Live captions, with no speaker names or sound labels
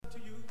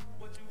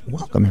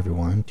Welcome,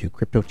 everyone, to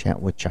Crypto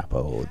Chat with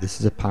Chapo. This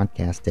is a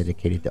podcast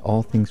dedicated to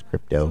all things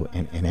crypto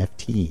and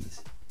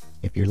NFTs.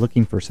 If you're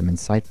looking for some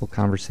insightful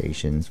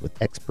conversations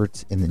with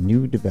experts in the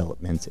new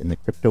developments in the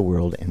crypto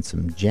world and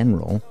some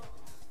general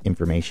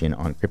information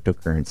on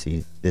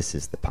cryptocurrency, this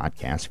is the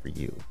podcast for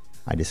you.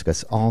 I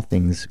discuss all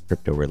things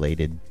crypto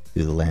related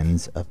through the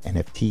lens of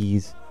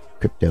NFTs,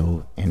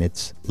 crypto, and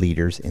its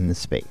leaders in the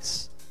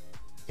space.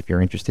 If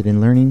you're interested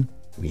in learning,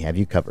 we have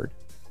you covered.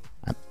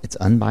 It's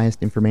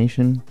unbiased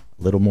information,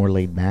 a little more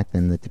laid back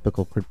than the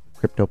typical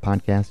crypto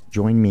podcast.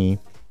 Join me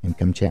and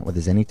come chat with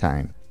us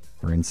anytime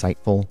for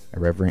insightful,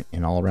 irreverent,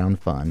 and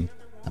all-around fun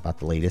about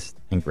the latest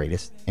and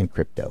greatest in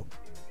crypto.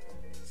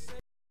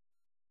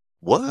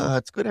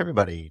 What's good,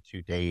 everybody?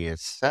 Today is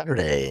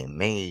Saturday,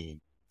 May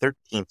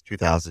 13th,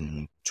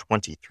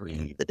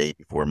 2023, the day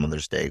before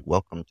Mother's Day.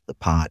 Welcome to the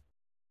pod.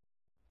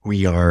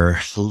 We are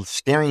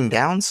staring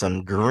down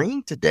some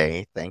green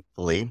today,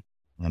 thankfully.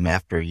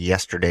 After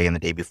yesterday and the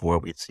day before,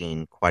 we've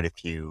seen quite a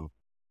few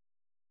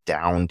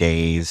down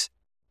days.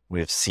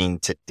 We've seen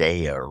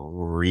today a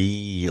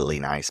really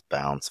nice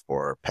bounce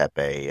for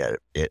Pepe,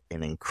 an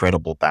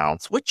incredible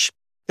bounce, which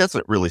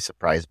doesn't really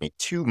surprise me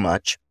too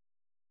much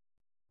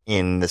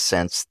in the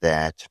sense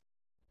that,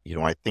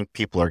 I think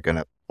people are going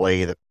to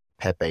play the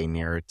Pepe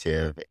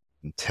narrative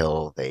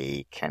until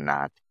they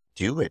cannot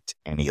do it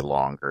any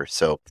longer.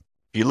 So if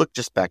you look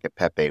just back at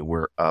Pepe,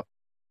 we're up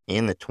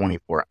in the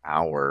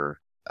 24-hour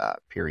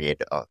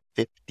period of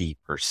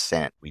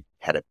 50%. We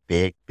had a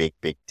big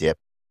dip.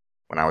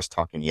 When I was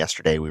talking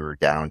yesterday, we were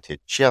down to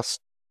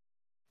just,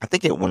 I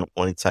think when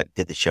I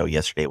did the show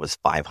yesterday, it was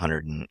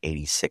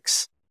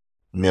 586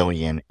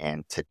 million.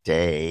 And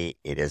today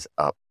it is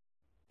up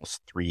almost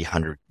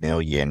 300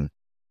 million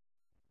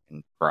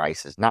in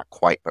prices. Not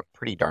quite, but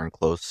pretty darn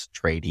close,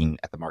 trading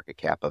at the market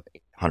cap of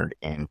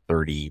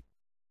 830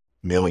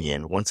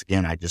 million. Once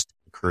again, I just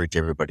encourage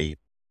everybody,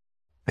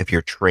 if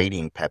you're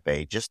trading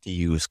Pepe, just to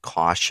use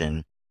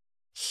caution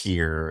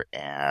here,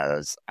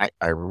 as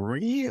I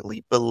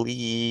really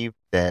believe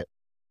that,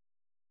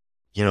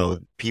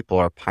 people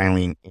are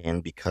piling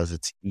in because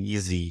it's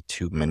easy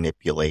to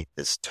manipulate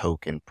this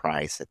token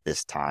price at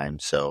this time.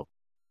 So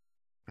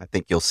I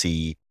think you'll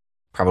see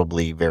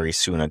probably very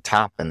soon a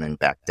top and then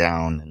back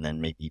down and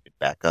then maybe even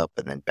back up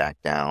and then back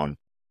down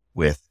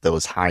with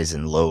those highs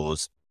and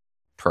lows,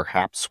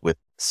 perhaps with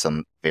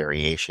some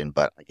variation,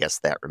 but I guess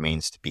that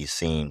remains to be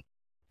seen.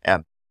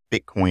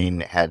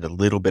 Bitcoin had a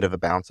little bit of a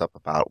bounce up,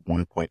 about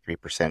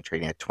 1.3%,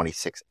 trading at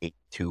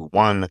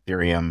 26,821.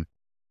 Ethereum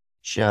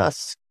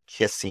just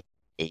kissing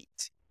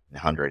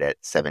 1,800 at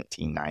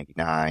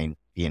 1799.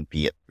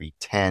 BNB at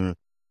 310.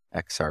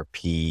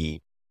 XRP,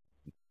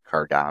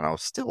 Cardano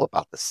still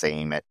about the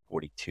same at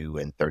 42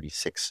 and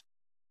 36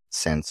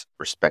 cents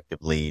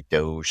respectively.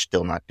 Doge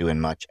still not doing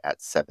much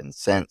at 7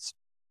 cents.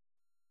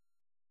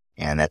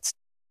 And that's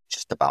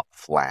just about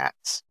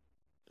flat.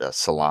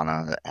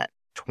 Solana at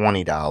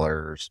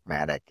 $20,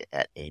 Matic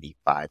at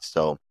 85.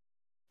 So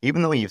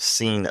even though you've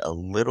seen a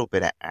little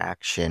bit of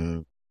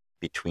action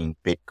between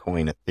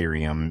Bitcoin,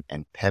 Ethereum,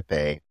 and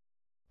Pepe,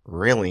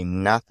 really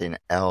nothing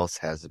else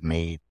has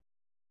made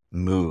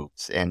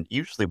moves. And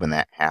usually when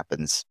that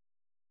happens,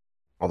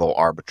 although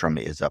Arbitrum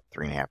is up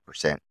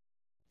 3.5%,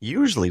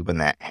 usually when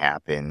that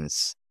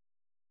happens,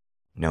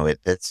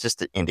 that's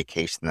just an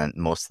indication that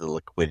most of the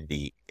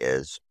liquidity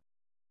is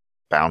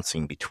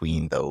bouncing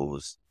between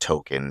those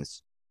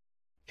tokens.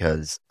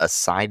 Because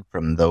aside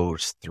from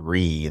those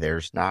three,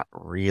 there's not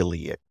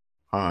really a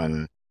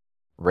ton.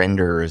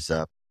 Render is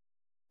up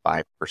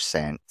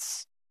 5%.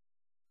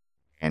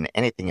 And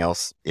anything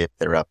else, if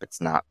they're up,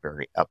 it's not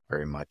very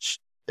much.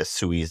 The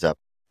Sui's up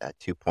at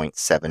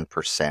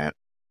 2.7%.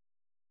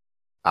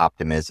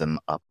 Optimism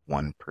up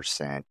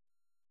 1%.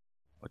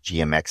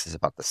 GMX is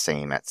about the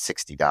same at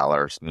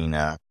 $60.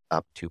 Mina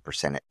up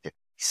 2% at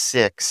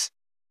 56.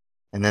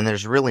 And then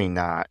there's really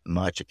not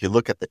much. If you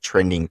look at the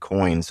trending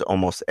coins,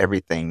 almost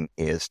everything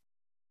is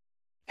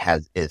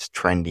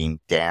trending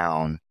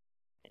down.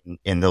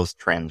 And those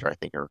trends I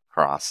think are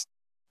across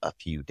a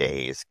few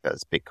days,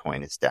 because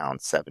Bitcoin is down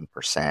 7%,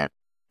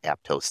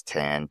 Aptos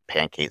 10,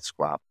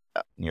 PancakeSwap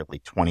up nearly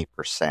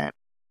 20%,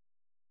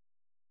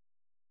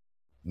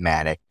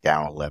 Matic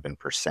down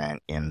 11%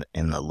 in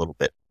a little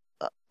bit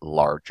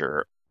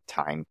larger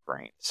time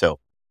frame.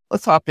 So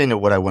let's hop into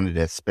what I wanted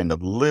to spend a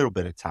little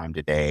bit of time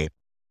today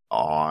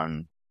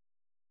on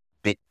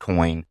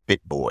Bitcoin,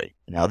 Bitboy.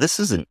 Now, this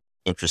is an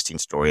interesting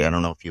story. I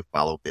don't know if you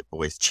follow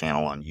Bitboy's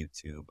channel on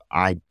YouTube.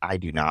 I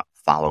do not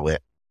follow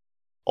it.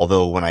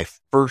 Although when I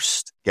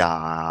first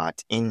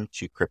got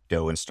into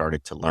crypto and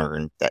started to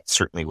learn, that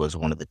certainly was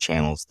one of the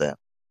channels that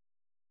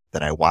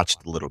I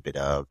watched a little bit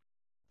of.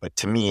 But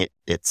to me,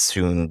 it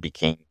soon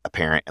became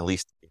apparent, at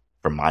least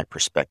from my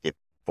perspective,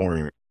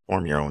 form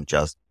your own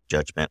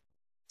judgment.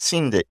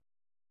 Seemed that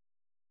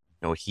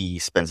he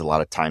spends a lot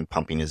of time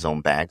pumping his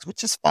own bags,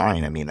 which is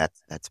fine. I mean,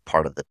 that's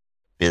part of the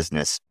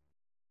business.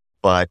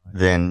 But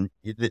then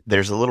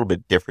there's a little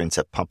bit difference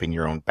of pumping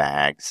your own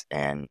bags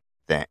and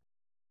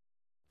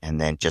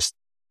then just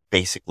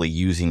basically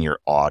using your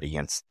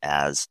audience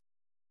as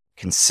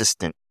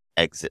consistent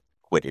exit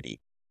liquidity.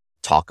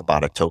 Talk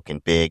about a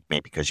token big,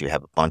 maybe because you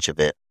have a bunch of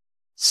it.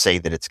 Say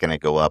that it's going to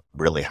go up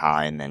really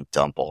high and then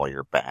dump all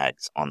your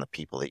bags on the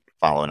people that you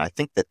follow. And I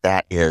think that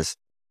that is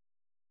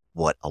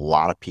what a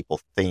lot of people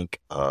think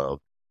of,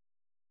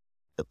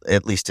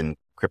 at least in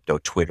crypto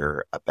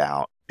Twitter,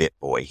 about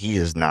Bitboy. He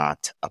is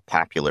not a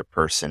popular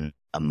person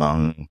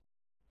among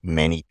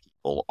many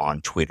people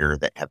on Twitter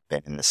that have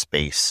been in the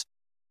space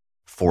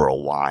for a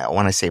while.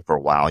 When I say for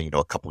a while,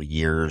 a couple of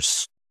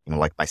years,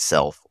 like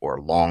myself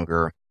or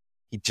longer,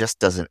 he just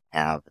doesn't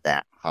have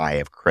that high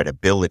of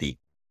credibility.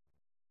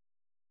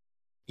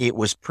 It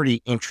was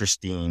pretty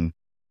interesting.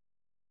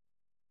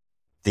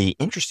 The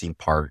interesting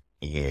part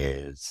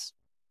is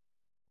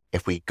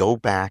if we go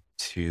back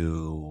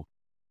to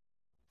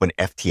when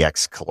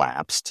FTX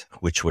collapsed,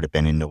 which would have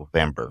been in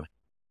November,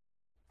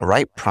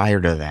 right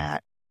prior to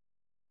that,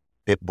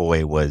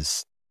 Bitboy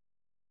was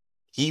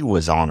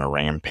on a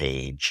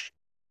rampage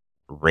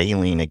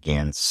railing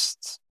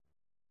against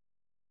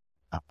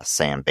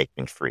Sam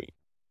Bankman-Fried.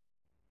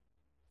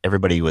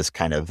 Everybody was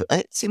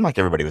it seemed like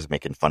everybody was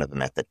making fun of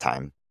him at the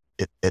time.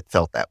 It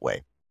felt that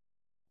way.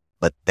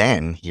 But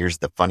then here's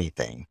the funny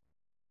thing.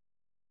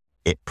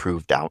 It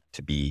proved out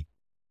to be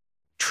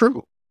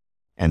true.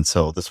 And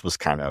so this was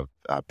kind of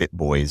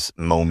Bitboy's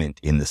moment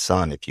in the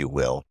sun, if you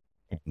will.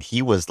 And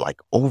he was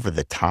like over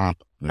the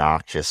top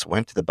obnoxious,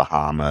 went to the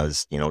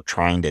Bahamas,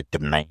 trying to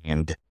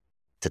demand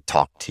to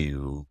talk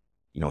to,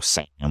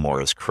 Sam or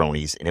his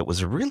cronies. And it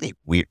was really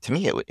weird. To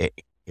me,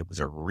 it was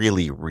a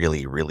really,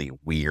 really, really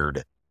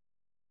weird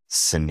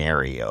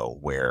scenario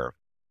where,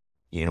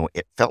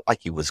 it felt like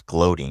he was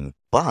gloating,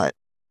 but,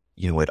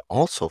 it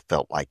also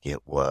felt like it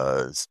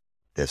was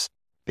this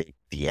big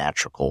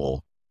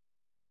theatrical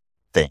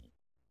thing.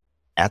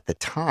 At the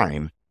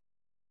time,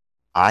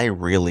 I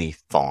really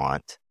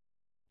thought,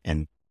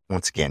 and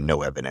once again,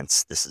 no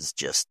evidence, this is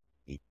just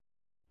me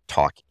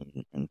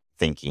talking and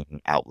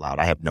thinking out loud.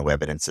 I have no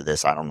evidence of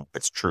this. I don't know if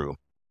it's true,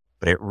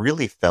 but it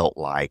really felt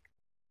like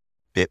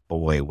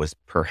Bitboy was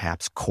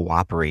perhaps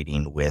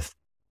cooperating with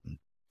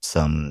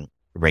some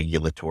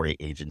regulatory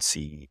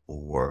agency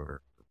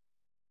or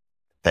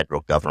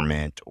federal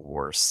government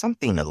or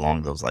something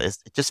along those lines.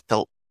 It just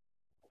felt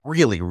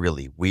really,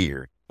 really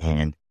weird.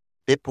 And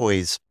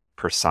Bitboy's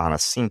persona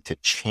seemed to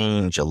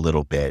change a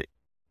little bit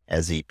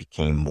as he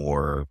became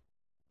more,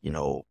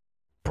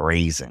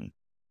 brazen.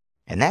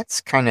 And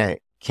that's kind of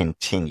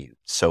continued.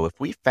 So if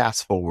we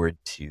fast forward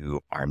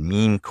to our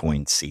meme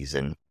coin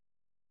season,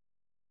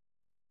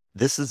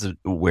 this is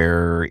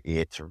where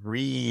it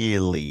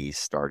really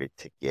started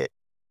to get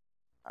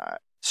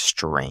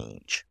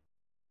strange.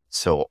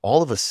 So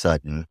all of a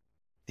sudden,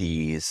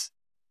 these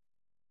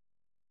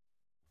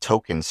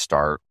tokens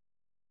start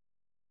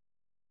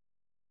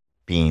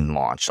being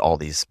launched, all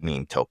these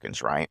meme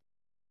tokens, right?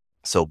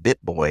 So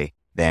Bitboy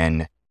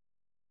then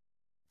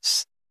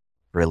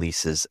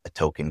releases a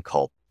token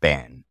called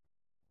Ben.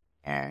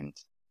 And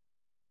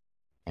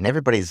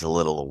everybody's a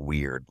little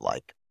weird,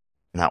 like,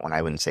 not when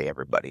I wouldn't say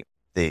everybody.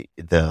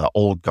 The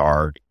old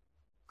guard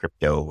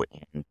crypto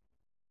and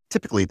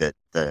typically the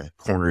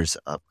corners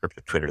of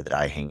crypto Twitter that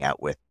I hang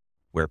out with,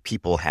 where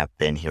people have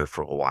been here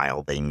for a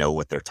while, they know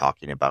what they're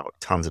talking about.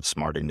 Tons of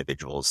smart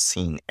individuals,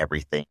 seen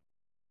everything.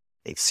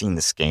 They've seen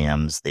the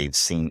scams, they've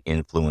seen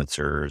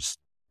influencers,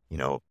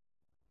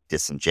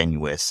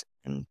 disingenuous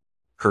and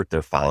hurt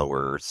their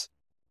followers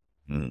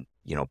in,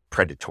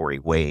 predatory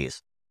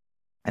ways.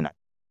 And I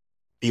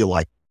feel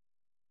like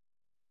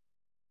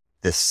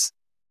this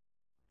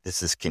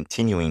is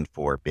continuing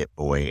for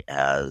Bitboy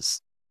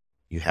as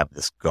you have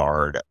this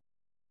guard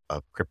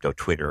of crypto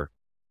Twitter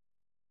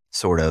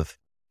sort of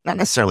not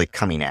necessarily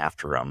coming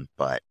after him,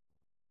 but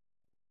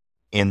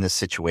in the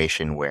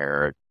situation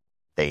where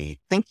they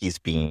think he's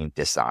being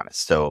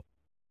dishonest. So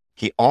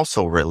he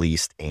also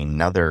released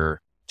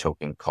another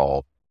token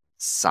called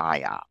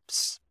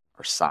PSYOPs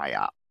or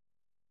PSYOP.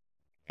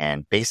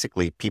 And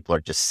basically people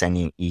are just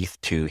sending ETH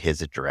to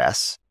his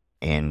address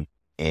in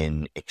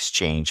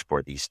exchange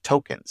for these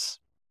tokens.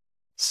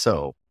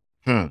 So,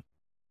 and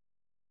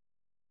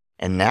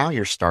now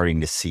you're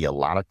starting to see a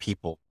lot of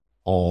people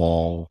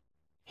call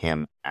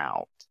him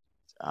out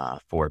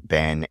for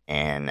Ben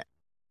and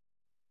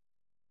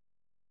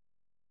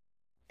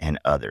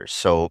others.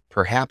 So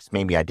perhaps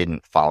maybe I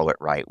didn't follow it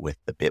right with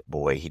the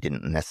Bitboy. He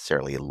didn't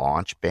necessarily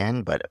launch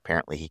Ben, but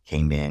apparently he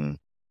came in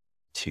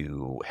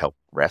to help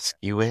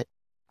rescue it.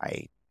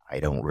 I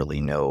don't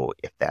really know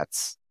if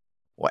that's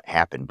what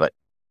happened, but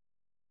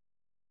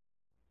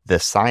the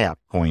PSYOP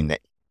coin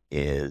that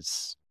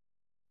is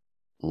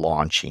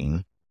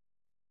launching,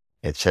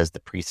 it says the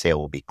pre-sale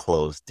will be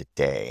closed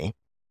today,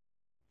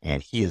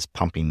 and he is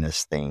pumping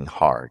this thing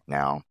hard.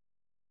 Now,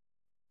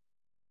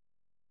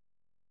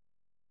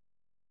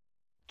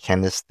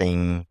 can this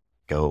thing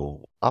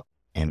go up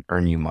and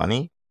earn you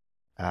money?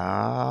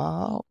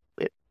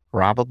 It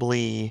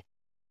probably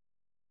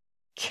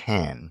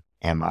can.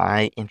 Am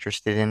I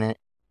interested in it?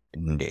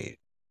 No.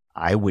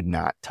 I would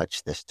not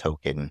touch this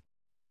token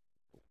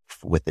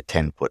with a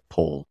 10-foot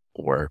pole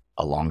or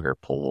a longer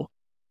pole.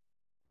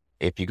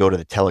 If you go to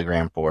the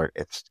Telegram for it,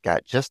 it's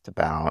got just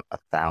about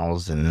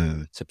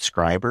 1,000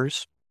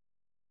 subscribers.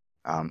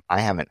 I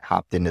haven't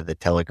hopped into the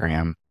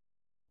Telegram.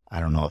 I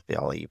don't know if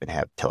they'll even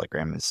have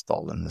Telegram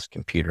installed in this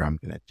computer. I'm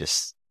going to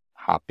just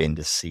hop in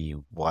to see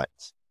what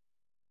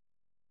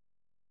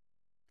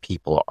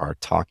people are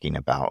talking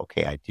about.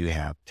 Okay, I do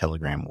have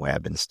Telegram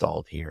web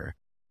installed here.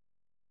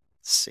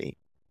 Let's see.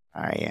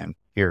 I am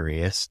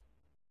curious.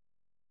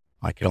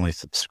 I can only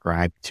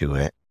subscribe to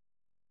it.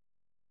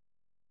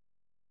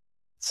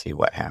 Let's see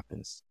what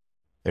happens.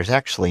 There's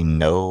actually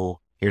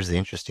here's the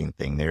interesting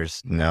thing.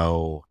 There's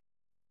no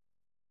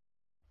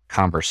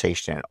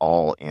conversation at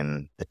all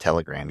in the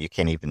Telegram. You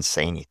can't even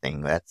say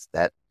anything. That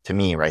to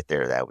me right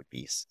there, that would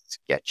be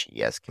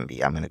sketchy as can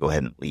be. I'm going to go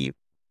ahead and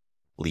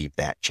leave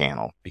that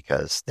channel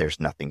because there's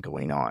nothing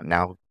going on.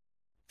 Now,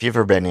 if you've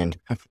ever been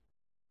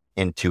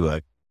into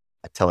a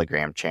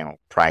Telegram channel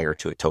prior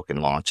to a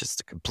token launch, it's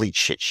a complete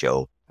shit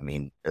show. I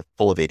mean,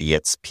 full of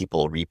idiots,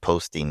 people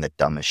reposting the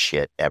dumbest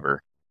shit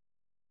ever.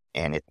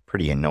 And it's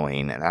pretty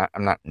annoying. And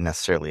I'm not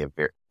necessarily a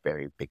very,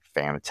 very big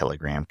fan of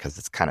Telegram because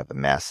it's kind of a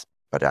mess,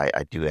 but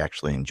I do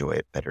actually enjoy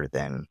it better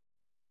than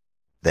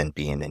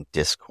being in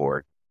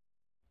Discord.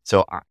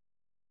 So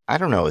I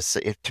don't know.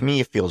 To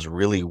me, it feels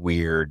really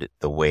weird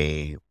the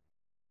way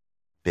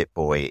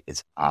Bitboy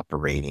is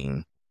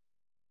operating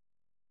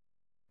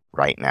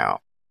right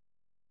now.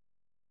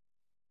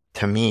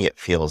 To me, it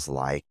feels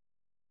like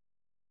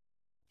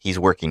he's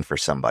working for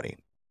somebody.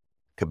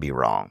 Could be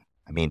wrong.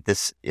 I mean,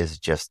 this is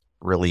just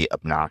really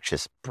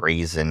obnoxious,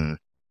 brazen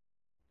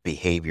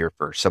behavior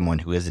for someone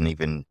who isn't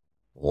even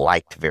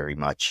liked very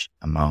much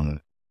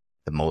among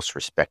the most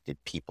respected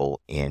people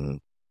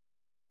in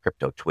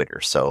crypto Twitter.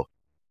 So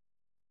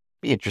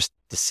be interested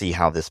to see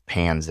how this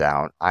pans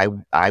out. I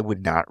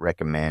would not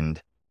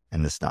recommend,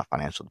 and this is not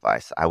financial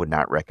advice, I would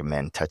not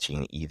recommend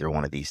touching either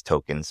one of these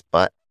tokens.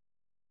 But,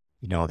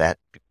 that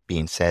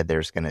being said,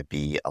 there's going to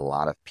be a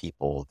lot of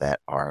people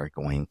that are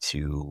going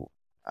to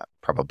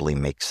probably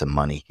make some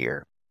money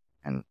here.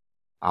 And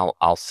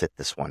I'll sit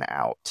this one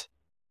out.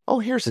 Oh,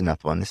 here's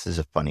another one. This is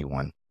a funny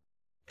one.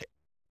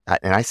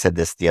 And I said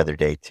this the other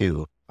day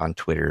too on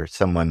Twitter.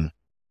 Someone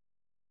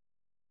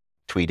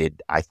tweeted,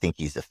 "I think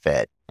he's a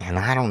Fed," and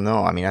I don't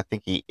know. I mean, I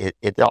think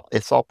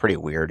it's all pretty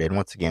weird. And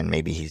once again,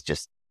 maybe he's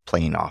just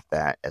playing off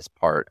that as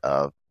part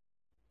of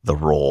the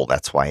role.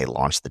 That's why he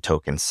launched the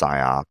token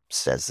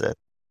PSYOPs as a,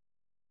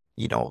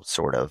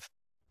 sort of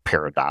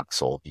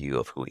paradoxical view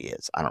of who he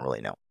is. I don't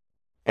really know.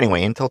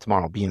 Anyway, until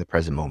tomorrow, be in the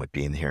present moment,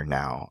 be in the here and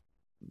now.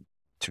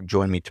 To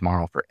join me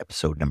tomorrow for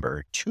episode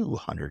number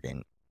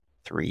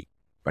 203.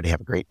 Everybody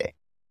have a great day.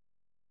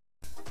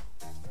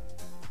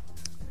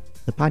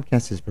 The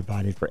podcast is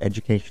provided for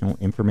educational,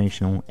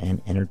 informational,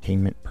 and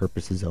entertainment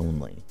purposes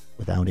only,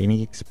 without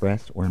any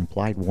express or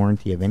implied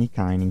warranty of any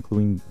kind,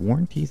 including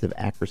warranties of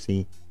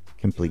accuracy,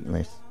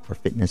 completeness, or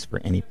fitness for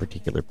any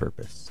particular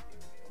purpose.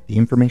 The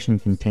information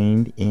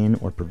contained in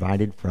or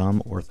provided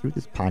from or through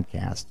this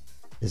podcast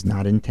is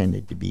not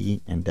intended to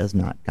be and does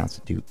not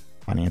constitute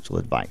financial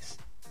advice,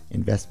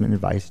 investment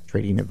advice,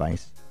 trading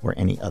advice, or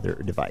any other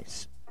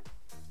advice.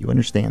 You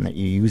understand that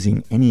you're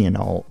using any and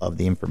all of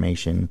the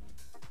information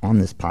on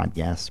this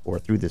podcast or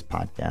through this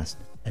podcast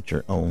at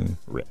your own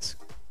risk.